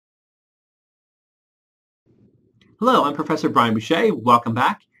Hello, I'm Professor Brian Bushee. Welcome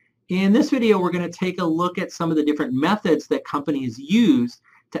back. In this video, we're going to take a look at some of the different methods that companies use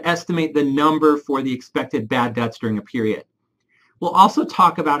to estimate the number for the expected bad debts during a period. We'll also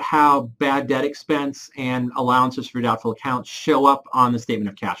talk about how bad debt expense and allowances for doubtful accounts show up on the statement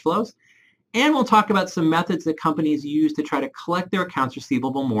of cash flows. And we'll talk about some methods that companies use to try to collect their accounts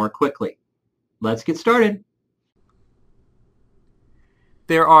receivable more quickly. Let's get started.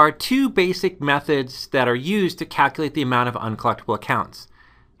 There are two basic methods that are used to calculate the amount of uncollectible accounts.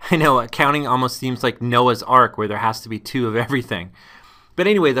 I know accounting almost seems like Noah's Ark, where there has to be two of everything. But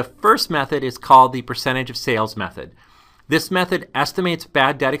anyway, the first method is called the percentage of sales method. This method estimates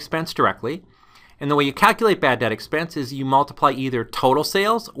bad debt expense directly. And the way you calculate bad debt expense is you multiply either total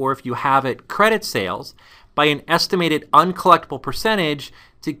sales, or if you have it, credit sales, by an estimated uncollectible percentage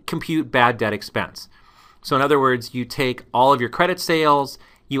to compute bad debt expense. So in other words, you take all of your credit sales,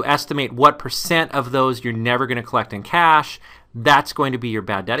 you estimate what percent of those you're never going to collect in cash. That's going to be your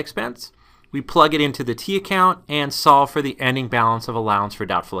bad debt expense. We plug it into the T account and solve for the ending balance of allowance for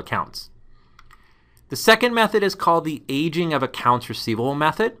doubtful accounts. The second method is called the aging of accounts receivable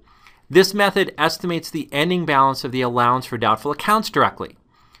method. This method estimates the ending balance of the allowance for doubtful accounts directly.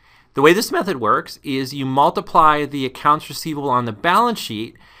 The way this method works is you multiply the accounts receivable on the balance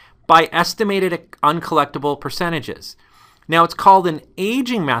sheet by estimated uncollectible percentages. Now it's called an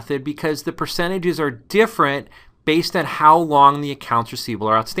aging method because the percentages are different based on how long the accounts receivable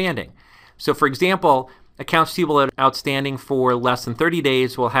are outstanding. So for example, accounts receivable outstanding for less than 30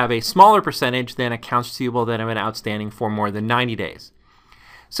 days will have a smaller percentage than accounts receivable that have been outstanding for more than 90 days.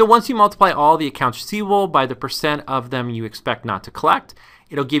 So once you multiply all the accounts receivable by the percent of them you expect not to collect,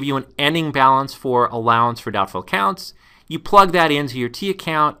 it'll give you an ending balance for allowance for doubtful accounts. You plug that into your T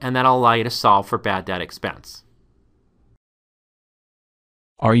account, and that'll allow you to solve for bad debt expense.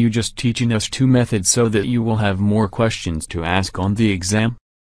 Are you just teaching us two methods so that you will have more questions to ask on the exam?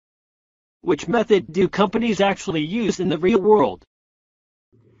 Which method do companies actually use in the real world?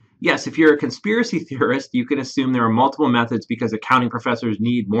 Yes, if you're a conspiracy theorist, you can assume there are multiple methods because accounting professors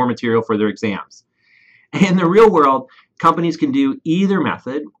need more material for their exams. In the real world, companies can do either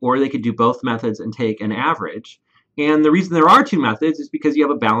method, or they could do both methods and take an average. And the reason there are two methods is because you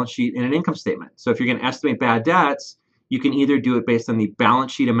have a balance sheet and an income statement. So if you're going to estimate bad debts, you can either do it based on the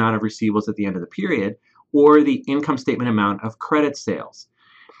balance sheet amount of receivables at the end of the period or the income statement amount of credit sales.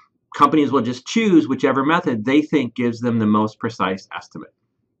 Companies will just choose whichever method they think gives them the most precise estimate.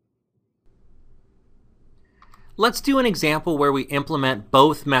 Let's do an example where we implement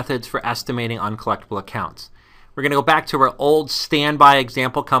both methods for estimating uncollectible accounts. We're going to go back to our old standby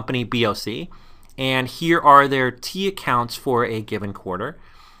example company, Bushee. And here are their T accounts for a given quarter.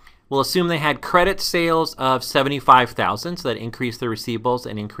 We'll assume they had credit sales of $75,000, so that increased their receivables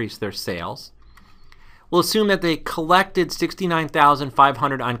and increased their sales. We'll assume that they collected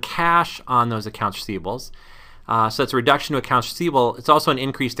 $69,500 on cash on those accounts receivables. So it's a reduction to accounts receivable. It's also an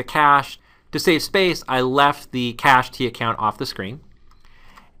increase to cash. To save space, I left the cash T account off the screen.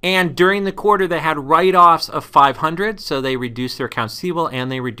 And during the quarter, they had write-offs of $500, so they reduced their accounts receivable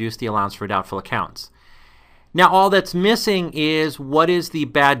and they reduced the allowance for doubtful accounts. Now, all that's missing is what is the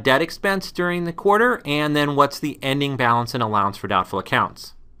bad debt expense during the quarter, and then what's the ending balance and allowance for doubtful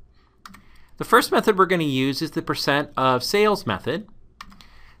accounts. The first method we're going to use is the percent of sales method.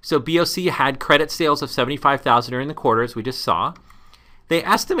 So Bushee had credit sales of $75,000 during the quarter, as we just saw. They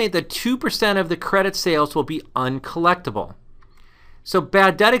estimate that 2% of the credit sales will be uncollectible. So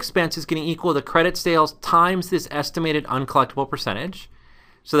bad debt expense is going to equal the credit sales times this estimated uncollectible percentage.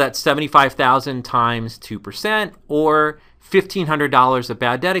 So that's $75,000 times 2%, or $1,500 of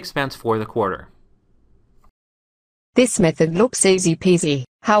bad debt expense for the quarter. This method looks easy peasy.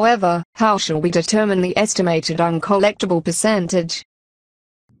 However, how shall we determine the estimated uncollectible percentage?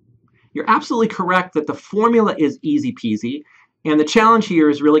 You're absolutely correct that the formula is easy peasy, and the challenge here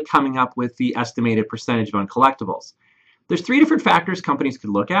is really coming up with the estimated percentage of uncollectibles. There's three different factors companies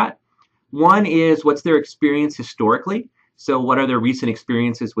could look at. One is what's their experience historically. So what are their recent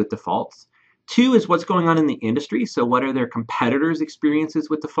experiences with defaults? Two is what's going on in the industry. So what are their competitors' experiences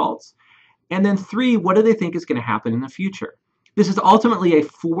with defaults? And then three, what do they think is going to happen in the future? This is ultimately a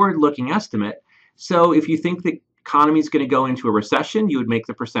forward-looking estimate. So if you think the economy is going to go into a recession, you would make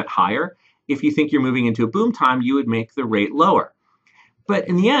the percent higher. If you think you're moving into a boom time, you would make the rate lower. But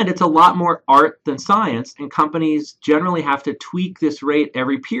in the end, it's a lot more art than science, and companies generally have to tweak this rate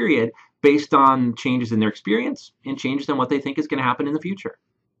every period based on changes in their experience and changes in what they think is going to happen in the future.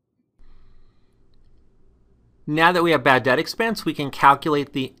 Now that we have bad debt expense, we can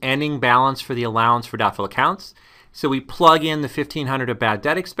calculate the ending balance for the allowance for doubtful accounts. So we plug in the $1,500 of bad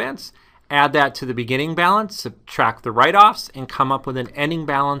debt expense, add that to the beginning balance, subtract the write-offs, and come up with an ending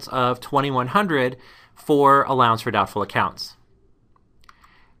balance of $2,100 for allowance for doubtful accounts.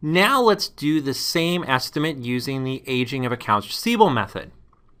 Now let's do the same estimate using the aging of accounts receivable method.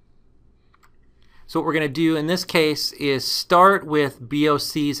 So what we're going to do in this case is start with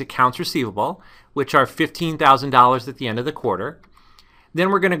BOC's accounts receivable, which are $15,000 at the end of the quarter. Then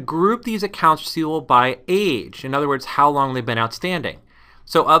we're going to group these accounts receivable by age, in other words, how long they've been outstanding.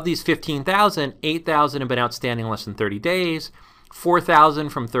 So of these 15,000, 8,000 have been outstanding less than 30 days, 4,000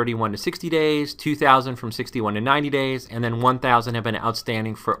 from 31 to 60 days, 2,000 from 61 to 90 days, and then 1,000 have been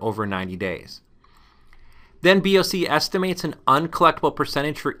outstanding for over 90 days. Then BOC estimates an uncollectible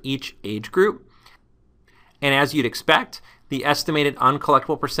percentage for each age group. And as you'd expect, the estimated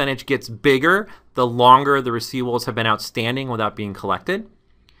uncollectible percentage gets bigger the longer the receivables have been outstanding without being collected.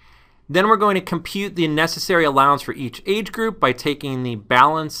 Then we're going to compute the necessary allowance for each age group by taking the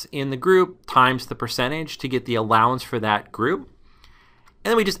balance in the group times the percentage to get the allowance for that group.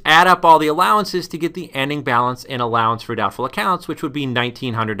 And then we just add up all the allowances to get the ending balance in allowance for doubtful accounts, which would be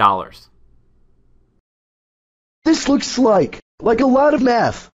 $1,900. This looks like a lot of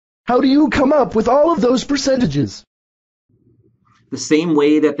math. How do you come up with all of those percentages? The same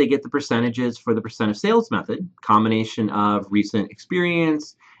way that they get the percentages for the percent of sales method, combination of recent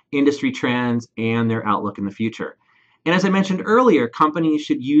experience, industry trends, and their outlook in the future. And as I mentioned earlier, companies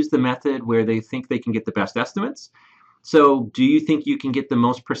should use the method where they think they can get the best estimates. So do you think you can get the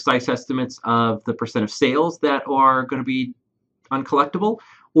most precise estimates of the percent of sales that are going to be uncollectible?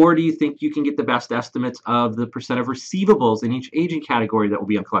 Or do you think you can get the best estimates of the percent of receivables in each aging category that will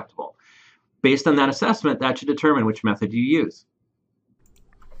be uncollectible? Based on that assessment, that should determine which method you use.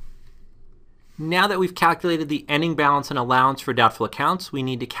 Now that we've calculated the ending balance and allowance for doubtful accounts, we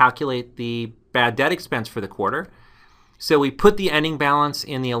need to calculate the bad debt expense for the quarter. So we put the ending balance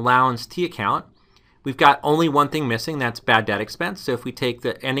in the allowance T account. We've got only one thing missing, that's bad debt expense. So if we take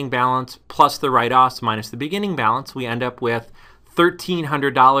the ending balance plus the write-offs minus the beginning balance, we end up with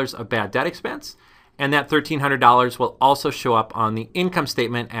 $1,300 of bad debt expense. And that $1,300 will also show up on the income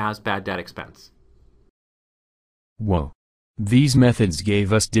statement as bad debt expense. Whoa. These methods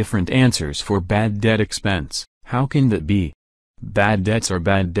gave us different answers for bad debt expense. How can that be? Bad debts are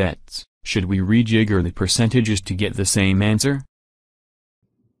bad debts. Should we rejigger the percentages to get the same answer?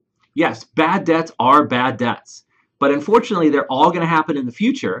 Yes, bad debts are bad debts. But unfortunately, they're all going to happen in the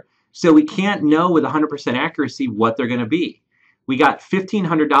future, so we can't know with 100% accuracy what they're going to be. We got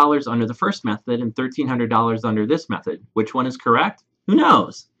 $1,500 under the first method and $1,300 under this method. Which one is correct? Who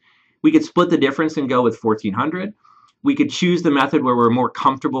knows? We could split the difference and go with $1,400. We could choose the method where we're more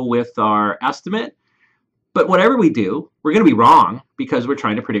comfortable with our estimate. But whatever we do, we're going to be wrong because we're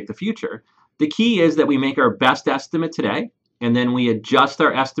trying to predict the future. The key is that we make our best estimate today, and then we adjust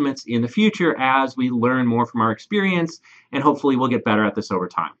our estimates in the future as we learn more from our experience, and hopefully we'll get better at this over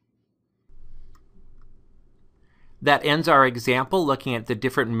time. That ends our example looking at the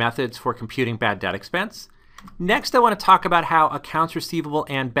different methods for computing bad debt expense. Next, I want to talk about how accounts receivable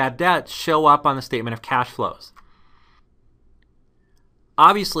and bad debt show up on the statement of cash flows.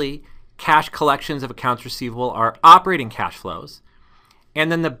 Obviously, cash collections of accounts receivable are operating cash flows.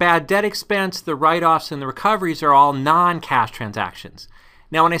 And then the bad debt expense, the write-offs, and the recoveries are all non-cash transactions.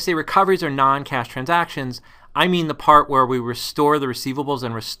 Now, when I say recoveries are non-cash transactions, I mean the part where we restore the receivables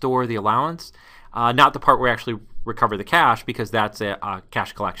and restore the allowance, not the part where we actually recover the cash, because that's a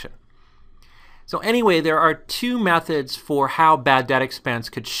cash collection. So anyway, there are two methods for how bad debt expense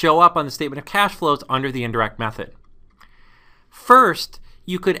could show up on the statement of cash flows under the indirect method. First,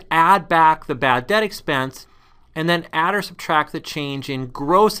 you could add back the bad debt expense and then add or subtract the change in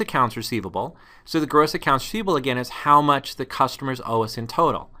gross accounts receivable. So the gross accounts receivable, again, is how much the customers owe us in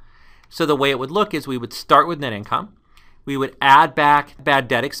total. So the way it would look is we would start with net income. We would add back bad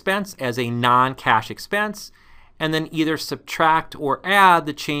debt expense as a non-cash expense, and then either subtract or add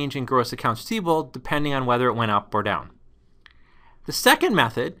the change in gross accounts receivable depending on whether it went up or down. The second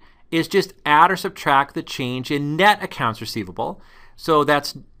method is just add or subtract the change in net accounts receivable. So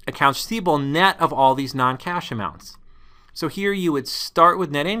that's accounts receivable net of all these non-cash amounts. So here you would start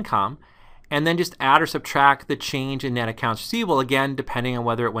with net income and then just add or subtract the change in net accounts receivable, again, depending on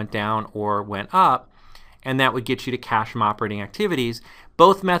whether it went down or went up, and that would get you to cash from operating activities.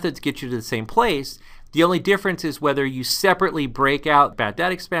 Both methods get you to the same place. The only difference is whether you separately break out bad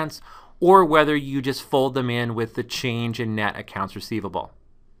debt expense or whether you just fold them in with the change in net accounts receivable.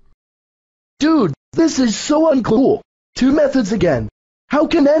 Dude, this is so uncool. Two methods again. How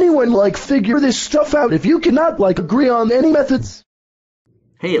can anyone figure this stuff out if you cannot agree on any methods?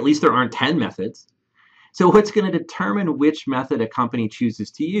 Hey, at least there aren't 10 methods. So what's going to determine which method a company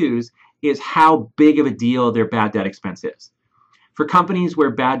chooses to use is how big of a deal their bad debt expense is. For companies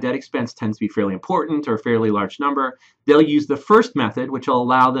where bad debt expense tends to be fairly important or a fairly large number, they'll use the first method, which will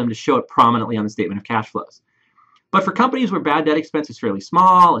allow them to show it prominently on the statement of cash flows. But for companies where bad debt expense is fairly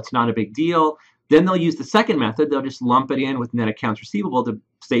small, it's not a big deal, then they'll use the second method. They'll just lump it in with net accounts receivable to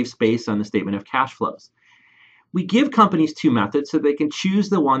save space on the statement of cash flows. We give companies two methods so they can choose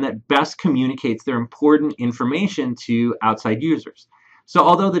the one that best communicates their important information to outside users. So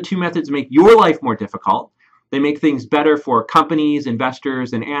although the two methods make your life more difficult, they make things better for companies,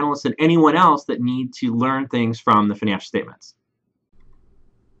 investors, and analysts, and anyone else that need to learn things from the financial statements.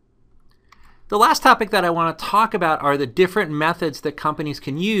 The last topic that I want to talk about are the different methods that companies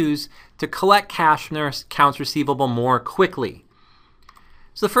can use to collect cash from their accounts receivable more quickly.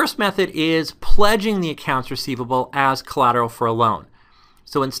 So the first method is pledging the accounts receivable as collateral for a loan.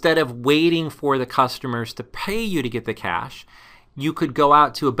 So instead of waiting for the customers to pay you to get the cash, you could go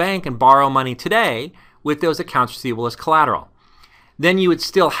out to a bank and borrow money today with those accounts receivable as collateral. Then you would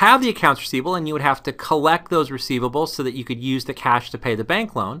still have the accounts receivable and you would have to collect those receivables so that you could use the cash to pay the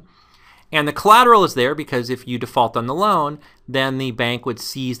bank loan. And the collateral is there because if you default on the loan, then the bank would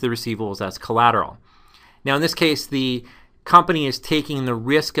seize the receivables as collateral. Now in this case, the company is taking the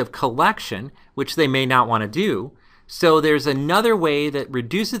risk of collection, which they may not want to do. So there's another way that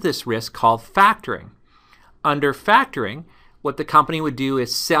reduces this risk called factoring. Under factoring, what the company would do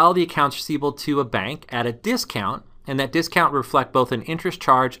is sell the accounts receivable to a bank at a discount, and that discount would reflect both an interest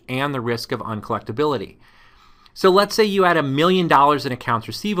charge and the risk of uncollectability. So let's say you had $1 million in accounts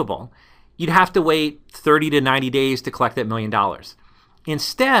receivable. You'd have to wait 30 to 90 days to collect that $1 million.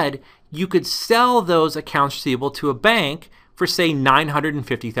 Instead, you could sell those accounts receivable to a bank for, say,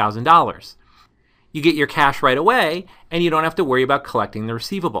 $950,000. You get your cash right away, and you don't have to worry about collecting the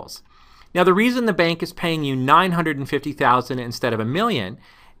receivables. Now, the reason the bank is paying you $950,000 instead of $1 million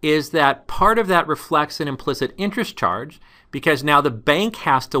is that part of that reflects an implicit interest charge because now the bank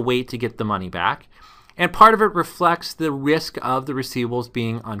has to wait to get the money back, and part of it reflects the risk of the receivables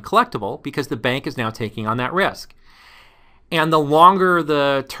being uncollectible because the bank is now taking on that risk. And the longer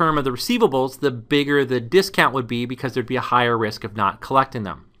the term of the receivables, the bigger the discount would be because there'd be a higher risk of not collecting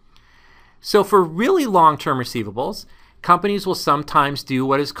them. So for really long-term receivables, companies will sometimes do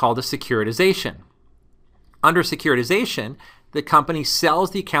what is called a securitization. Under securitization, the company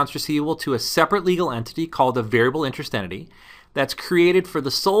sells the accounts receivable to a separate legal entity called a variable interest entity that's created for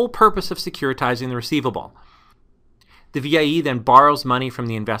the sole purpose of securitizing the receivable. The VIE then borrows money from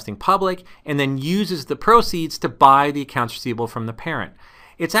the investing public and then uses the proceeds to buy the accounts receivable from the parent.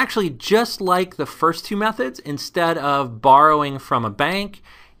 It's actually just like the first two methods. Instead of borrowing from a bank,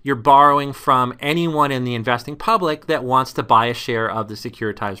 you're borrowing from anyone in the investing public that wants to buy a share of the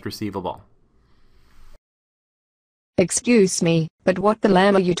securitized receivable. Excuse me, but what the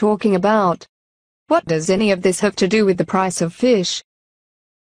lamb are you talking about? What does any of this have to do with the price of fish?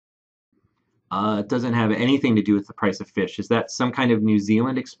 It doesn't have anything to do with the price of fish. Is that some kind of New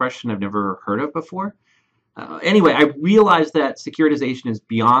Zealand expression I've never heard of before? Anyway, I realize that securitization is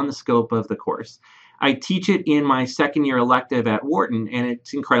beyond the scope of the course. I teach it in my second year elective at Wharton, and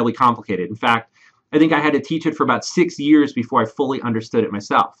it's incredibly complicated. In fact, I think I had to teach it for about 6 years before I fully understood it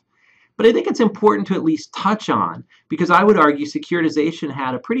myself. But I think it's important to at least touch on because I would argue securitization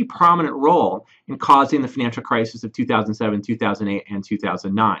had a pretty prominent role in causing the financial crisis of 2007, 2008, and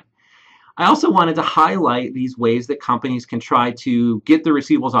 2009. I also wanted to highlight these ways that companies can try to get the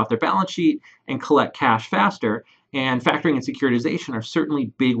receivables off their balance sheet and collect cash faster, and factoring and securitization are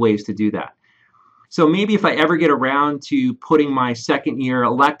certainly big ways to do that. So maybe if I ever get around to putting my second year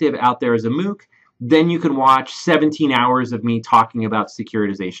elective out there as a MOOC, then you can watch 17 hours of me talking about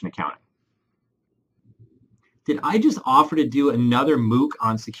securitization accounting. Did I just offer to do another MOOC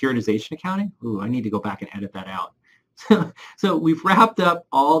on securitization accounting? Ooh, I need to go back and edit that out. So we've wrapped up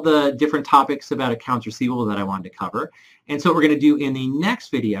all the different topics about accounts receivable that I wanted to cover. And so what we're going to do in the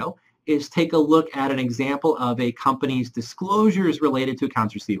next video is take a look at an example of a company's disclosures related to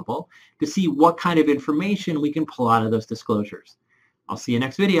accounts receivable to see what kind of information we can pull out of those disclosures. I'll see you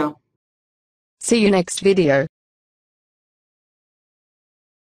next video. See you next video.